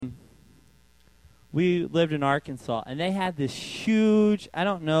we lived in Arkansas, and they had this huge, I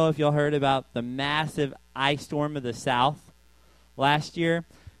don't know if y'all heard about the massive ice storm of the South last year.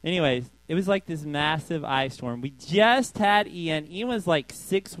 Anyways, it was like this massive ice storm. We just had Ian. Ian was like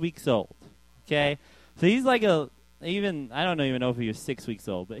 6 weeks old, okay? So he's like I don't even know if he was 6 weeks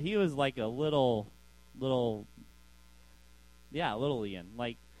old, but he was like a little Ian,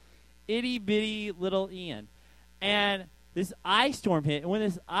 like itty-bitty little Ian. And this ice storm hit, and when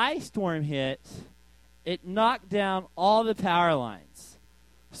this ice storm hit, it knocked down all the power lines.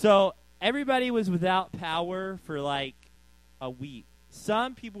 So everybody was without power for like a week.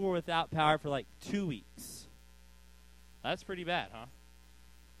 Some people were without power for like 2 weeks. That's pretty bad, huh?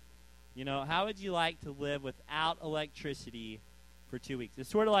 You know, how would you like to live without electricity for 2 weeks? It's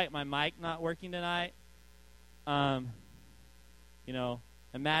sort of like my mic not working tonight. You know,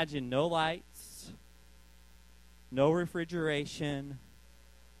 imagine no lights, no refrigeration,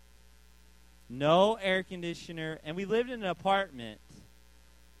 no air conditioner, and we lived in an apartment,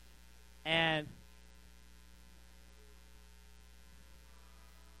 and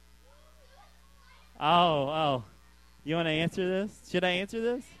oh, you want to answer this? Should I answer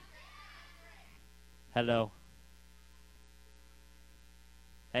this? Hello.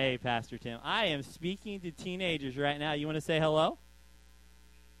 Hey, Pastor Tim. I am speaking to teenagers right now. You want to say hello?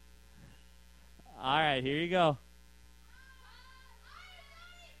 All right, here you go.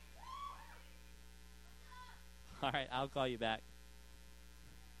 All right, I'll call you back.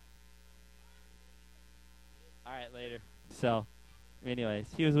 All right, later. So, anyways,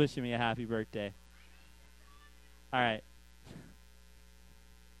 he was wishing me a happy birthday. All right.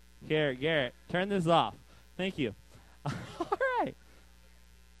 Here, Garrett, turn this off. Thank you. All right.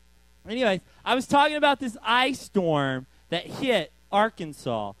 Anyways, I was talking about this ice storm that hit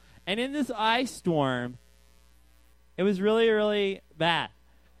Arkansas. And in this ice storm, it was really, really bad.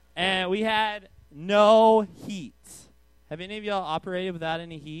 And we had no heat. Have any of y'all operated without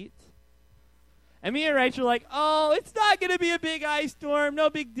any heat? And me and Rachel were like, oh, it's not going to be a big ice storm. No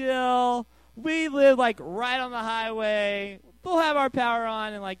big deal. We live like right on the highway. We'll have our power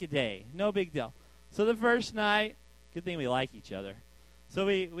on in like a day. No big deal. So the first night, good thing we like each other. So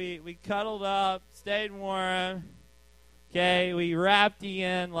we cuddled up, stayed warm. Okay, we wrapped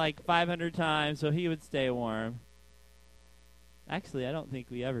Ian like 500 times so he would stay warm. Actually, I don't think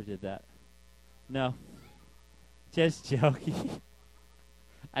we ever did that. No. Just joking.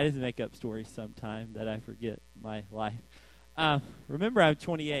 I just make up stories sometime that I forget my life. Remember, I'm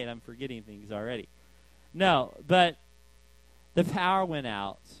 28. I'm forgetting things already. No, but the power went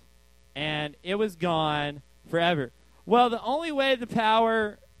out, and it was gone forever. Well, the only way the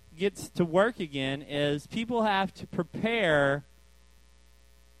power gets to work again is people have to prepare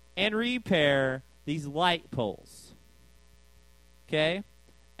and repair these light poles. Okay?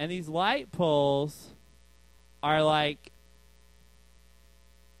 And these light poles are like,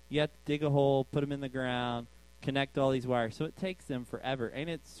 you have to dig a hole, put them in the ground, connect all these wires. So it takes them forever. And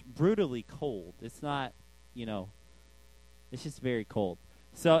it's brutally cold. It's not, it's just very cold.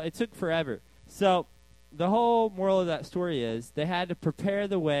 So it took forever. So the whole moral of that story is they had to prepare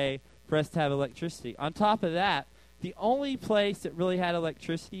the way for us to have electricity. On top of that, the only place that really had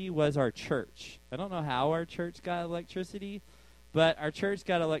electricity was our church. I don't know how our church got electricity, but our church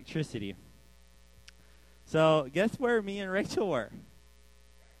got electricity. So guess where me and Rachel were?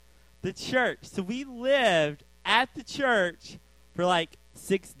 The church. So we lived at the church for like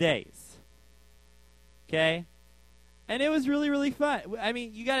 6 days. Okay? And it was really, really fun. I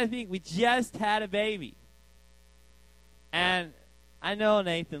mean, you got to think, we just had a baby. And I know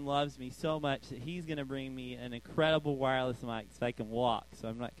Nathan loves me so much that he's going to bring me an incredible wireless mic so I can walk, so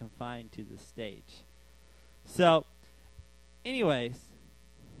I'm not confined to the stage. So, anyways,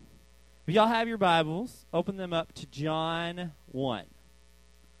 if y'all have your Bibles, open them up to John 1.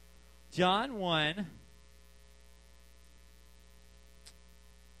 John 1.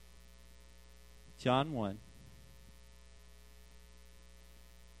 John 1. Of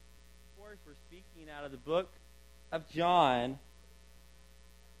course, we're speaking out of the book of John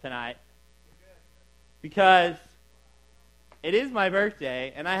tonight because it is my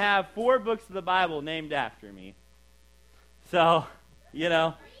birthday and I have 4 books of the Bible named after me. So,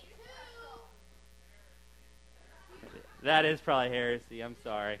 that is probably heresy. I'm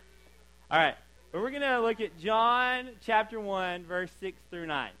sorry. All right. But we're going to look at John chapter 1, verse 6 through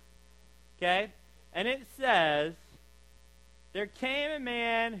 9. Okay? And it says, there came a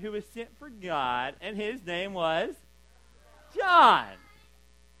man who was sent for God, and his name was John.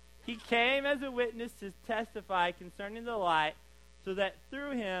 He came as a witness to testify concerning the light, so that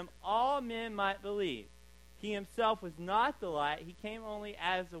through him all men might believe. He himself was not the light. He came only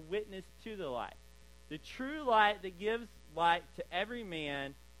as a witness to the light. The true light that gives light to every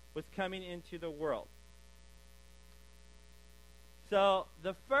man was coming into the world. So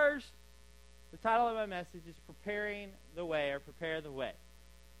the title of my message is Preparing the Way, or Prepare the Way.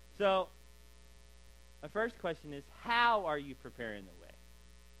 So my first question is, how are you preparing the way?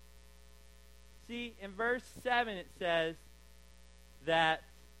 See, in verse 7 it says that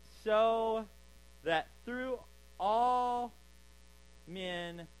so that through him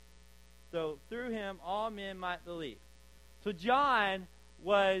all men might believe. So John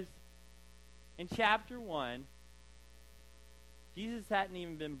was, in chapter 1, Jesus hadn't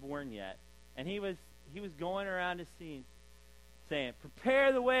even been born yet, and he was going around the scene saying,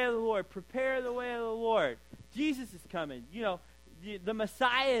 prepare the way of the Lord, prepare the way of the Lord. Jesus is coming. The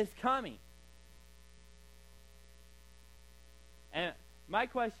Messiah is coming. And my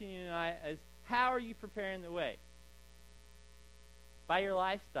question to you tonight is, how are you preparing the way? By your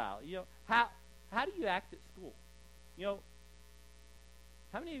lifestyle. How do you act at school?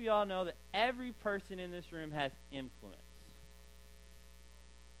 How many of y'all know that every person in this room has influence?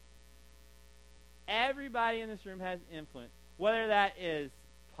 Everybody in this room has influence. Whether that is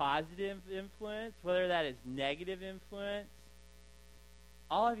positive influence, whether that is negative influence,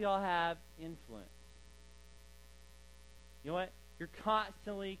 all of y'all have influence. You know what? You're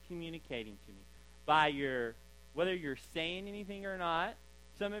constantly communicating to me by whether you're saying anything or not.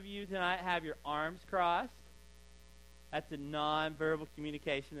 Some of you tonight have your arms crossed. That's a non-verbal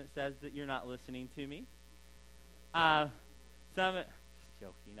communication that says that you're not listening to me. Just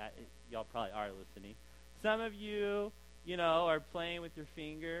joking. Y'all probably are listening. Some of you, are playing with your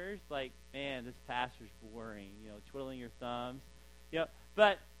fingers, like, man, this pastor's boring. Twiddling your thumbs.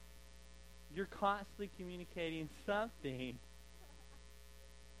 But you're constantly communicating something,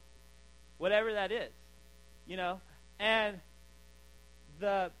 whatever that is. And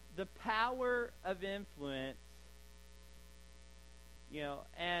the power of influence.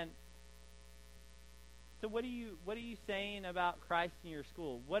 And so what are you saying about Christ in your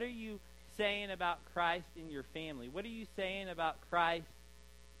school? What are you saying about Christ in your family? What are you saying about Christ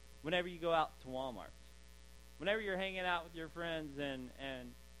whenever you go out to Walmart? Whenever you're hanging out with your friends and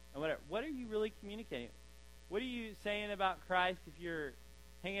whatever, what are you really communicating? What are you saying about Christ if you're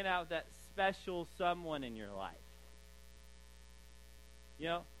hanging out with that special someone in your life?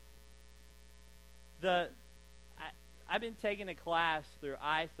 I've been taking a class through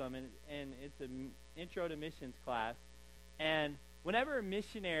ISOM, and it's an intro to missions class. And whenever a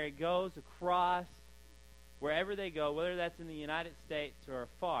missionary goes across wherever they go, whether that's in the United States or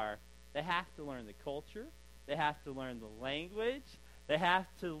afar, they have to learn the culture. They have to learn the language. They have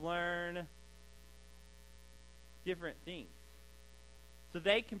to learn different things. So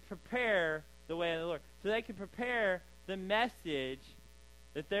they can prepare the way of the Lord. So they can prepare the message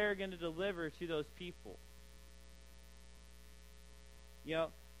that they're going to deliver to those people.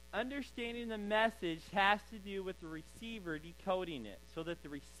 Understanding the message has to do with the receiver decoding it so that the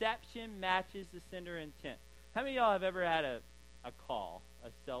reception matches the sender intent. How many of y'all have ever had a call, a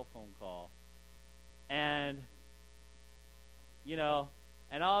cell phone call, and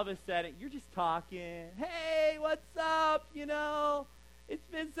and all of a sudden you're just talking, hey, what's up? It's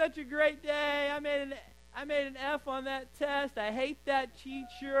been such a great day. I made an F on that test. I hate that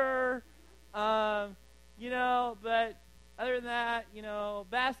teacher. But other than that,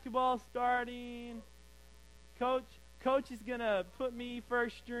 basketball starting. Coach is gonna put me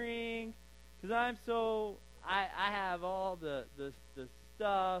first string because I have all the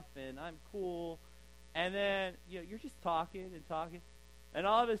stuff and I'm cool. And then you're just talking and talking, and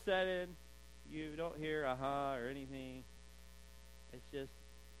all of a sudden you don't hear or anything. It's just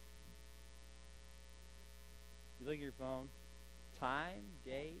you look at your phone, time,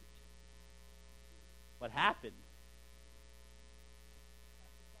 date. What happened?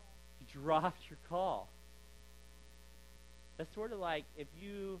 You dropped your call. That's sort of like if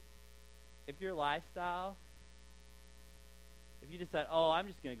your lifestyle, if you decide, I'm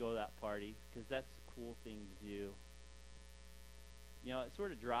just going to go to that party because that's a cool thing to do. It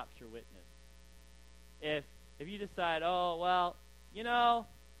sort of drops your witness. If you decide,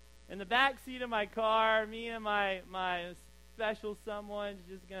 in the back seat of my car, me and my special someone's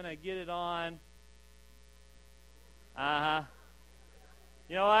just going to get it on.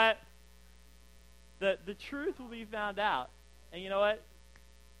 You know what? The truth will be found out. And you know what?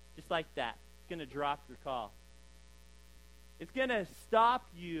 Just like that, it's going to drop your call. It's going to stop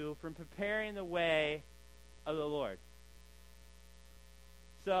you from preparing the way of the Lord.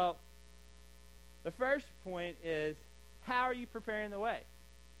 So, the first point is, how are you preparing the way?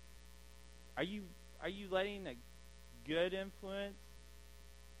 Are you letting a good influence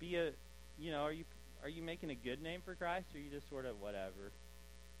be are are you making a good name for Christ, or are you just sort of whatever?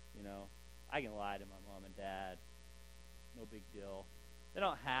 You know, I can lie to my mom and dad. No big deal. They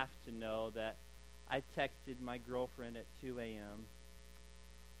don't have to know that I texted my girlfriend at 2 a.m.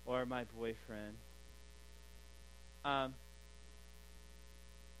 or my boyfriend. How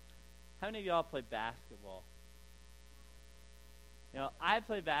many of y'all play basketball? You know, I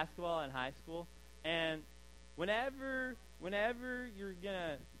played basketball in high school, and whenever you're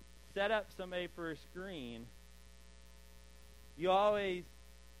gonna set up somebody for a screen, you always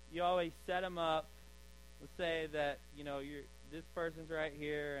set them up. Let's say that this person's right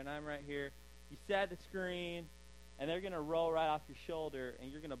here and I'm right here. You set the screen, and they're gonna roll right off your shoulder,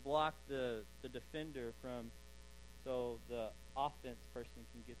 and you're gonna block the defender so the offense person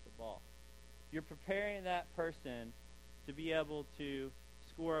can get the ball. You're preparing that person to be able to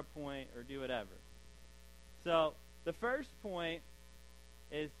score a point or do whatever. So the first point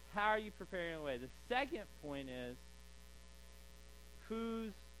is, how are you preparing the way? The second point is,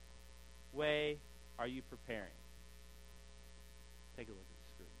 whose way are you preparing? Take a look at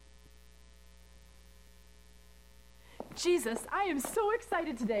the screen. Jesus, I am so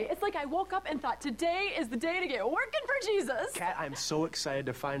excited today. It's like I woke up and thought today is the day to get working for Jesus. Kat, I'm so excited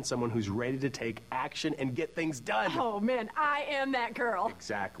to find someone who's ready to take action and get things done. Oh, man, I am that girl.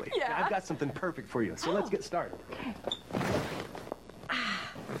 Exactly. Yeah. I've got something perfect for you, so let's get started.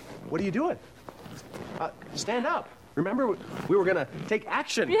 What are you doing? Stand up. Remember, we were going to take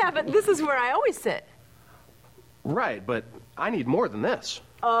action. Yeah, but this is where I always sit. Right, but I need more than this.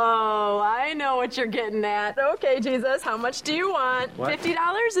 Oh, I know what you're getting at. Okay, Jesus, how much do you want? What?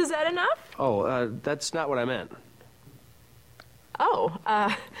 $50? Is that enough? Oh, that's not what I meant. Oh,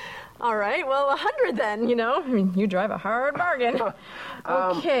 all right. Well, 100 then, I mean, you drive a hard bargain.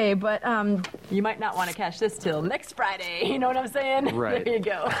 Okay, but you might not want to cash this till next Friday. You know what I'm saying? Right. There you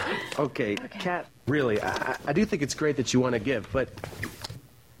go. Okay, Kat, really, I do think it's great that you want to give, but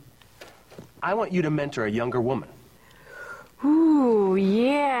I want you to mentor a younger woman. Ooh,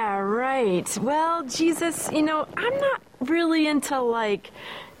 yeah, right. Well, Jesus, I'm not really into,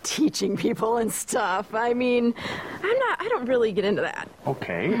 teaching people and stuff. I mean, I don't really get into that.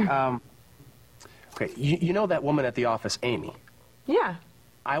 Okay, okay, you know that woman at the office, Amy? Yeah.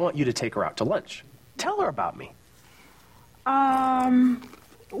 I want you to take her out to lunch. Tell her about me.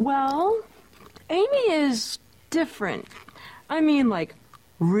 Well, Amy is different. I mean,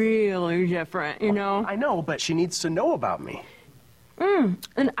 really different, I know, but she needs to know about me.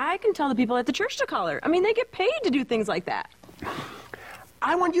 And I can tell the people at the church to call her. I mean, they get paid to do things like that.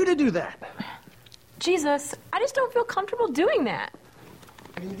 I want you to do that. Jesus, I just don't feel comfortable doing that.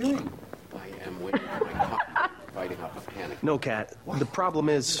 What are you doing? I am waiting for my coffee, fighting off a panic. No, Kat. The problem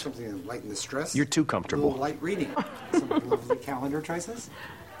is Something to lighten the stress? you're too A comfortable. little light reading. Some lovely calendar choices?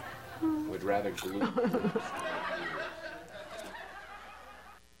 Would rather glue.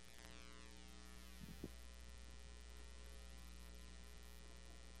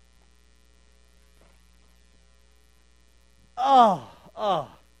 Oh.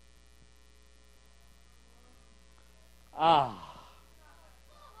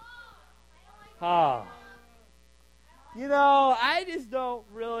 I just don't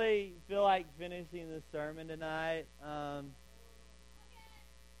really feel like finishing the sermon tonight. I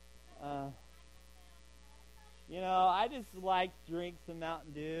just like to drink some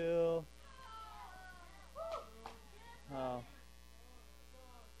Mountain Dew.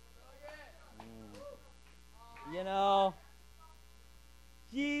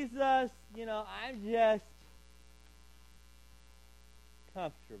 Jesus, I'm just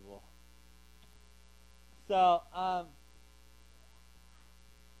comfortable. So,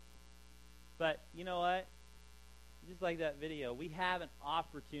 but you know what? Just like that video, we have an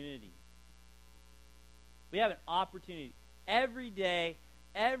opportunity. We have an opportunity. Every day,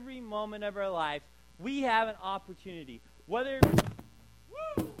 every moment of our lives, we have an opportunity. Whether... Woo!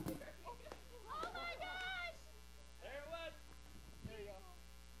 Oh my gosh! There it was. There you go.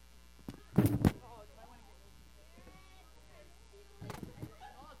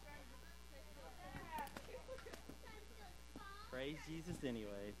 Praise Jesus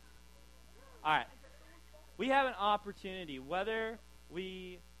anyways. All right. We have an opportunity, whether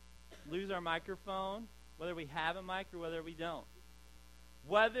we lose our microphone, whether we have a mic or whether we don't.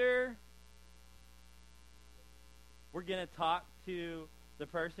 Whether we're going to talk to the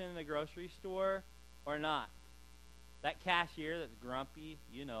person in the grocery store or not. That cashier that's grumpy,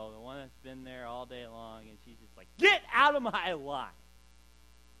 the one that's been there all day long, and she's just like, get out of my line.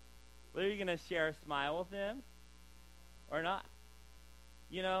 Whether you're going to share a smile with them or not.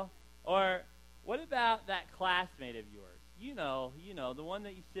 Or what about that classmate of yours? the one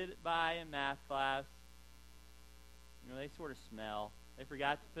that you sit by in math class. They sort of smell. They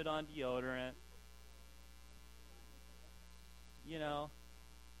forgot to put on deodorant.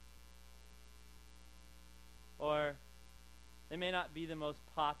 Or they may not be the most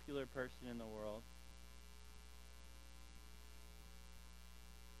popular person in the world.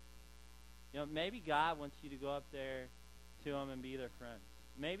 Maybe God wants you to go up there to them and be their friends.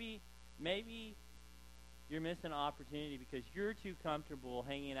 Maybe you're missing an opportunity because you're too comfortable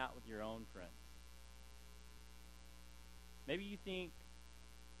hanging out with your own friends. Maybe you think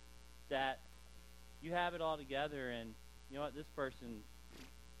that you have it all together and, this person,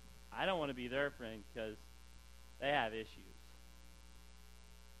 I don't want to be their friend because they have issues.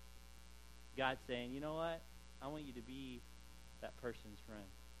 God's saying, you know what? I want you to be that person's friend.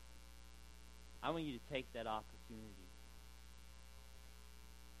 I want you to take that opportunity.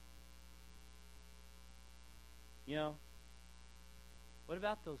 What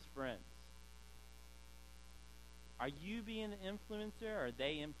about those friends? Are you being the influencer, or are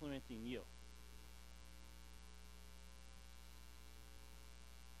they influencing you?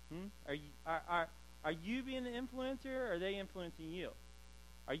 Are you being the influencer, or are they influencing you?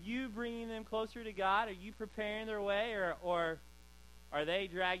 Are you bringing them closer to God? Are you preparing their way, or are they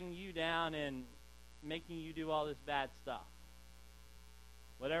dragging you down and making you do all this bad stuff?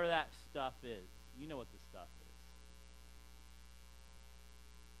 Whatever that stuff is, you know what the stuff is.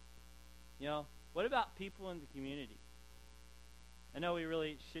 What about people in the community? I know we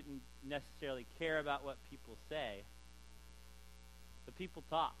really shouldn't necessarily care about what people say, but people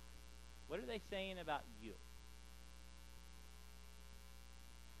talk. What are they saying about you?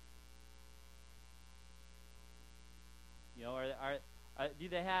 Do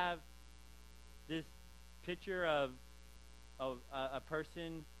they have this picture of a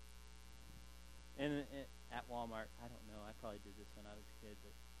person at Walmart? I don't know. I probably did this when I was a kid,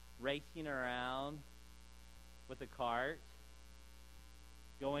 but racing around with a cart,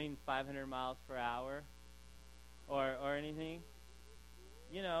 going 500 miles per hour, or anything.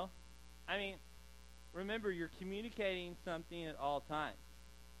 Remember, you're communicating something at all times.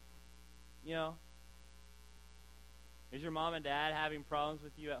 Is your mom and dad having problems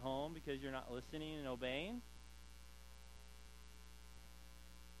with you at home because you're not listening and obeying?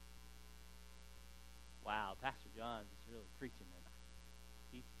 Wow, Pastor John is really preaching tonight.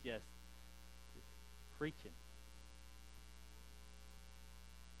 He's just preaching.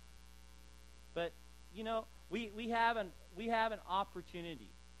 But we have an opportunity.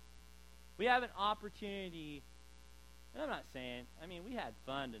 We have an opportunity. And I'm not saying. We had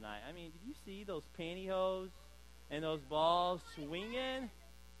fun tonight. Did you see those pantyhose and those balls swinging?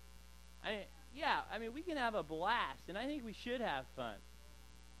 We can have a blast, and I think we should have fun.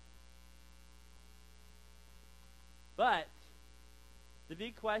 But the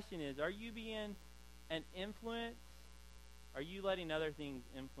big question is, are you being an influence? Are you letting other things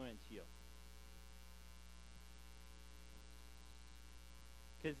influence you?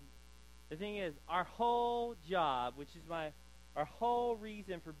 Because the thing is, our whole job, which is our whole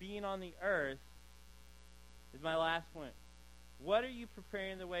reason for being on the earth, is my last point. What are you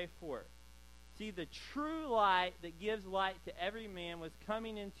preparing the way for? See, the true light that gives light to every man was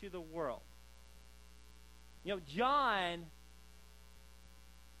coming into the world. John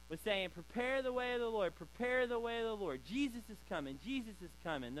was saying, prepare the way of the Lord, prepare the way of the Lord. Jesus is coming, Jesus is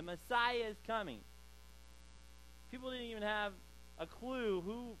coming, the Messiah is coming. People didn't even have a clue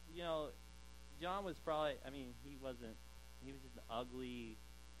who, John was probably, he was just an ugly,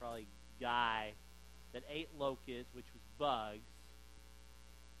 probably guy that ate locusts, which was bugs,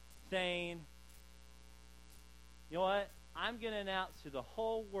 saying, you know what, I'm going to announce to the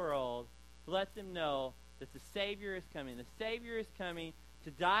whole world to let them know that the Savior is coming. The Savior is coming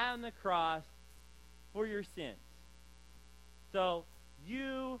to die on the cross for your sins. So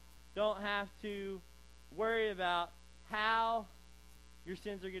you don't have to worry about how your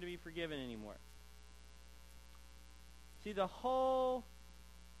sins are going to be forgiven anymore. See, what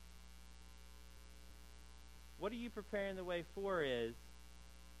are you preparing the way for is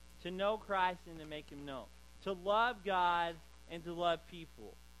to know Christ and to make Him known. To love God and to love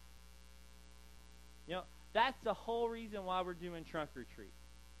people. That's the whole reason why we're doing Trunk or Treat.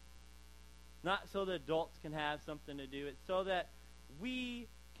 Not so the adults can have something to do. It's so that we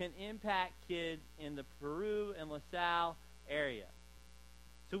can impact kids in the Peru and LaSalle area.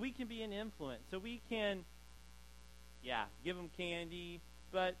 So we can be an influence. So we can, give them candy,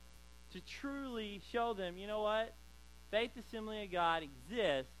 but to truly show them, you know what? Faith Assembly of God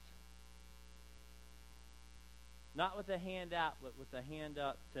exists, not with a hand out, but with a hand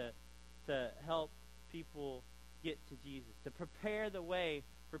up to help people get to Jesus, to prepare the way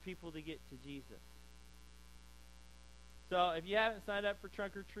for people to get to Jesus. So if you haven't signed up for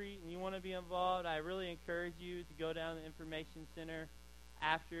Trunk or Treat and you want to be involved, I really encourage you to go down to the Information Center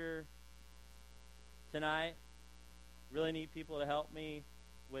after tonight. Really need people to help me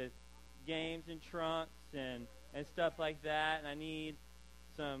with games and trunks and stuff like that. And I need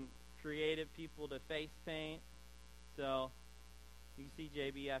some creative people to face paint. So you can see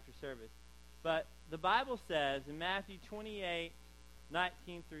JB after service. But the Bible says in Matthew 28:19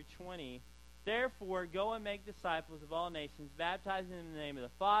 through 20, therefore, go and make disciples of all nations, baptizing them in the name of the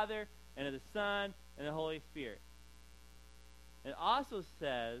Father, and of the Son, and the Holy Spirit. It also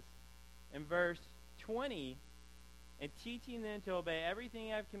says in verse 20, and teaching them to obey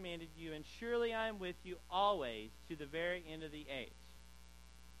everything I have commanded you, and surely I am with you always to the very end of the age.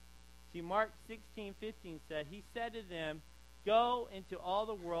 See, Mark 16:15 said, he said to them, go into all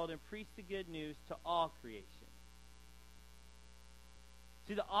the world and preach the good news to all creation.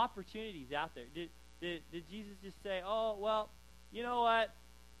 See, the opportunities out there. Did Jesus just say, oh, well, you know what?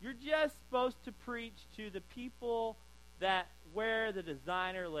 You're just supposed to preach to the people that wear the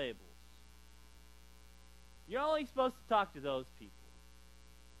designer labels. You're only supposed to talk to those people.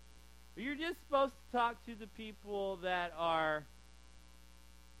 Or you're just supposed to talk to the people that are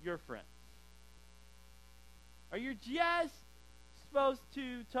your friends. Or you're just supposed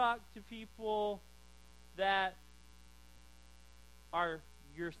to talk to people that are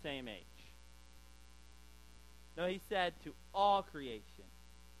your same age. No, he said to all creation.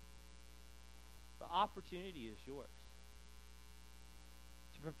 The opportunity is yours.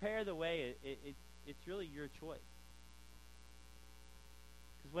 To prepare the way, it's really your choice.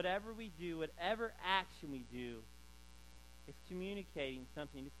 Because whatever we do, whatever action we do, it's communicating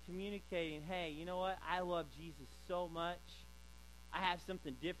something. It's communicating, hey, you know what? I love Jesus so much. I have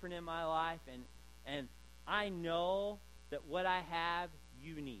something different in my life, and I know that what I have,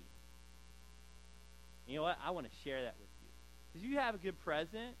 you need. You know what? I want to share that with you. Because you have a good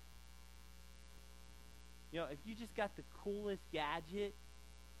present. You know, if you just got the coolest gadget,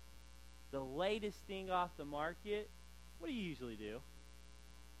 the latest thing off the market, what do you usually do?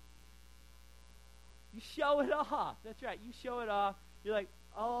 You show it off. That's right. You show it off. You're like,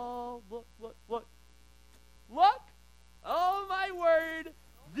 oh, look. Look! Oh, my word.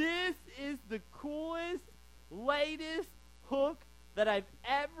 This is the coolest, latest hook that I've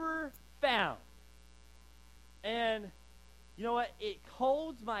ever found. And you know what? It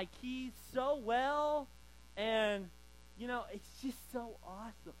holds my keys so well. And, you know, it's just so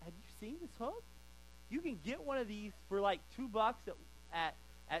awesome. Have you seen this hook? You can get one of these for like $2 at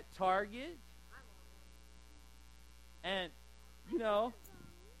Target. And, you know,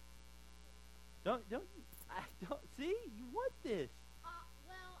 don't see, you want this.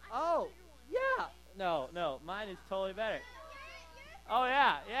 Oh, yeah. No, mine is totally better. Oh,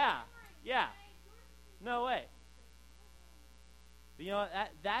 yeah. No way. But you know what?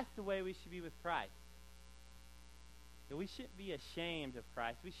 That's the way we should be with Christ. And we shouldn't be ashamed of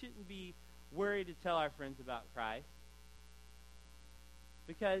Christ. We shouldn't be worried to tell our friends about Christ.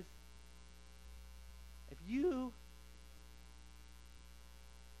 Because if you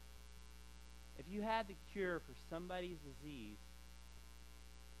had the cure for somebody's disease,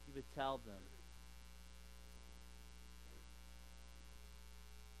 you would tell them.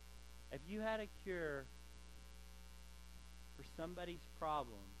 If you had a cure for somebody's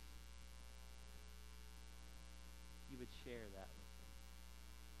problems, you would share that with them.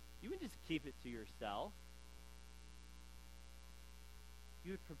 You wouldn't just keep it to yourself.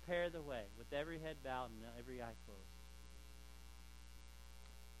 You would prepare the way with every head bowed and every eye closed.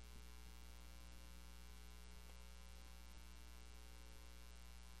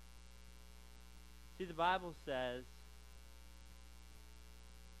 See, the Bible says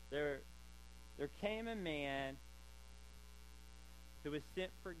there came a man who was sent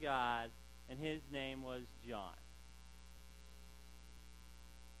for God, and his name was John.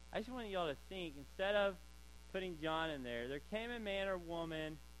 I just want y'all to think, instead of putting John in there came a man or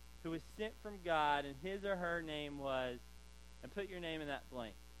woman who was sent from God, and his or her name was, and put your name in that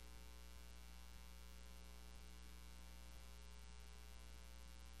blank.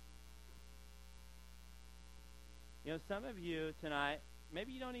 You know, some of you tonight,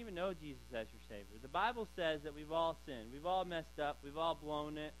 maybe you don't even know Jesus as your Savior. The Bible says that we've all sinned. We've all messed up. We've all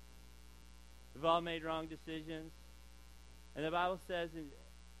blown it. We've all made wrong decisions. And the Bible says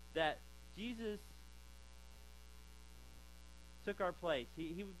that Jesus took our place.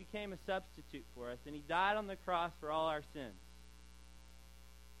 He became a substitute for us, and he died on the cross for all our sins.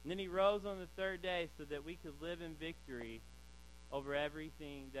 And then he rose on the third day so that we could live in victory over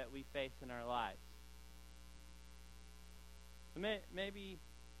everything that we face in our lives. Maybe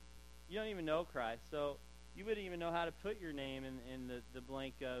you don't even know Christ, so you wouldn't even know how to put your name in the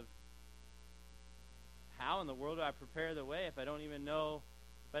blank of how in the world do I prepare the way if I don't even know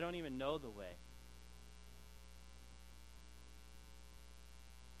the way.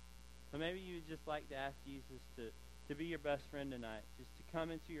 So maybe you would just like to ask Jesus to be your best friend tonight, just to come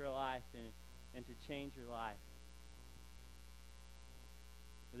into your life and to change your life.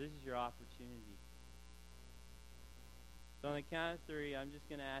 So this is your opportunity. So on the count of 3, I'm just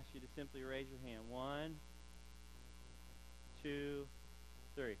going to ask you to simply raise your hand. 1, 2,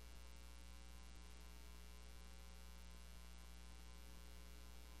 3. Okay.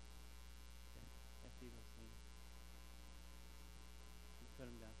 I see those things. You put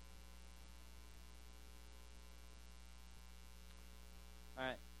them down. All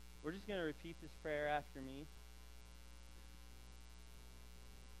right. We're just going to repeat this prayer after me.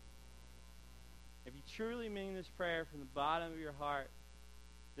 If you truly mean this prayer from the bottom of your heart,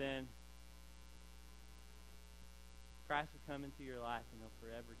 then Christ will come into your life and he'll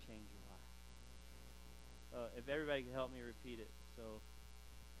forever change your life. So if everybody could help me repeat it. So,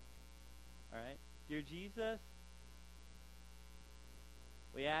 all right. Dear Jesus,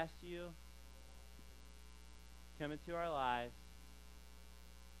 we ask you to come into our lives.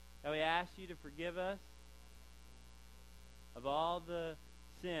 And we ask you to forgive us of all the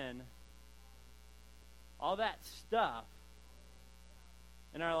sin, all that stuff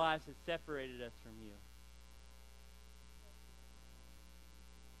in our lives that separated us from you.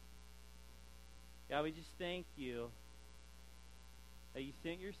 God, we just thank you that you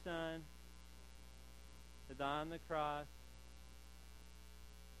sent your Son to die on the cross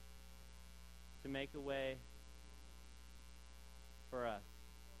to make a way for us.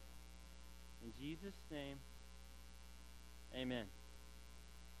 In Jesus' name, amen.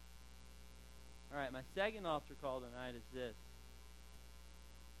 All right, my second altar call tonight is this.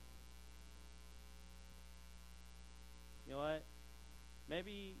 You know what?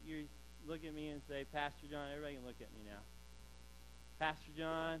 Maybe you look at me and say, Pastor John, everybody can look at me now. Pastor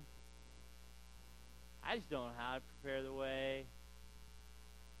John, I just don't know how to prepare the way.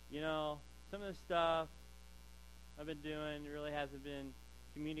 You know, some of the stuff I've been doing really hasn't been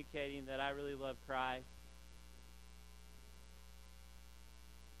communicating that I really love Christ.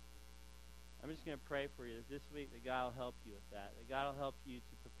 I'm just going to pray for you that this week that God will help you with that. That God will help you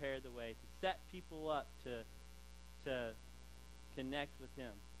to prepare the way, to set people up to connect with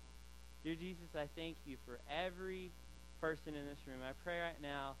Him. Dear Jesus, I thank you for every person in this room. I pray right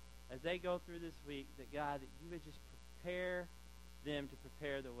now as they go through this week that God, that you would just prepare them to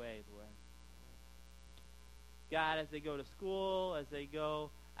prepare the way, Lord. God, as they go to school, as they go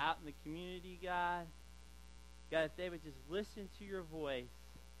out in the community, God, if they would just listen to your voice.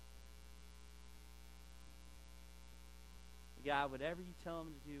 God, whatever you tell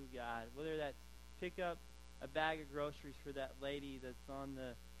them to do, God, whether that's pick up a bag of groceries for that lady that's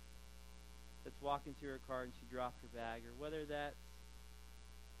walking to her car and she dropped her bag, or whether that's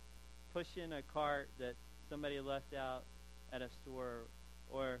pushing a cart that somebody left out at a store,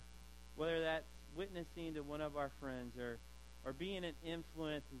 or whether that's witnessing to one of our friends, or being an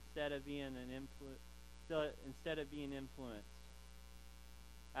influence instead of being influenced.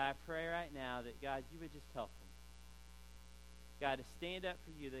 I pray right now that God, you would just help them. God, to stand up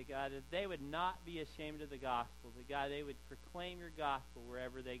for you, that God, that they would not be ashamed of the gospel, that God, they would proclaim your gospel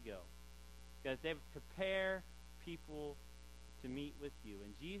wherever they go. God, they would prepare people to meet with you.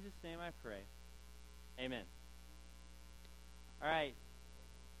 In Jesus' name I pray. Amen. All right.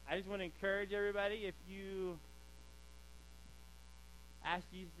 I just want to encourage everybody, if you ask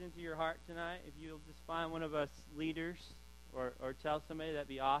Jesus into your heart tonight, if you'll just find one of us leaders or tell somebody, that'd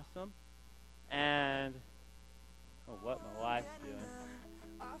be awesome. And what my wife's doing.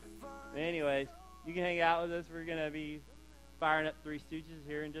 But anyways, you can hang out with us. We're going to be firing up Three Stooges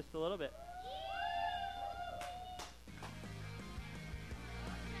here in just a little bit.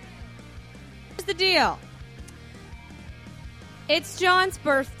 Here's the deal. It's John's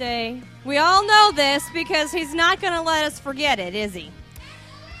birthday. We all know this because he's not going to let us forget it, is he?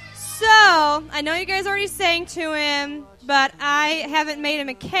 So, I know you guys already sang to him, but I haven't made him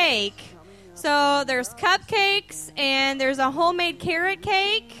a cake. So there's cupcakes, and there's a homemade carrot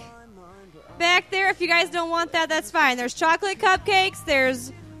cake back there. If you guys don't want that, that's fine. There's chocolate cupcakes.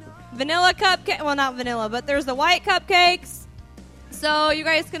 There's vanilla cupcake. Well, not vanilla, but there's the white cupcakes. So you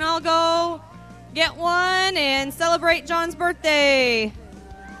guys can all go get one and celebrate John's birthday.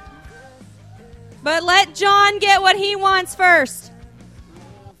 But let John get what he wants first.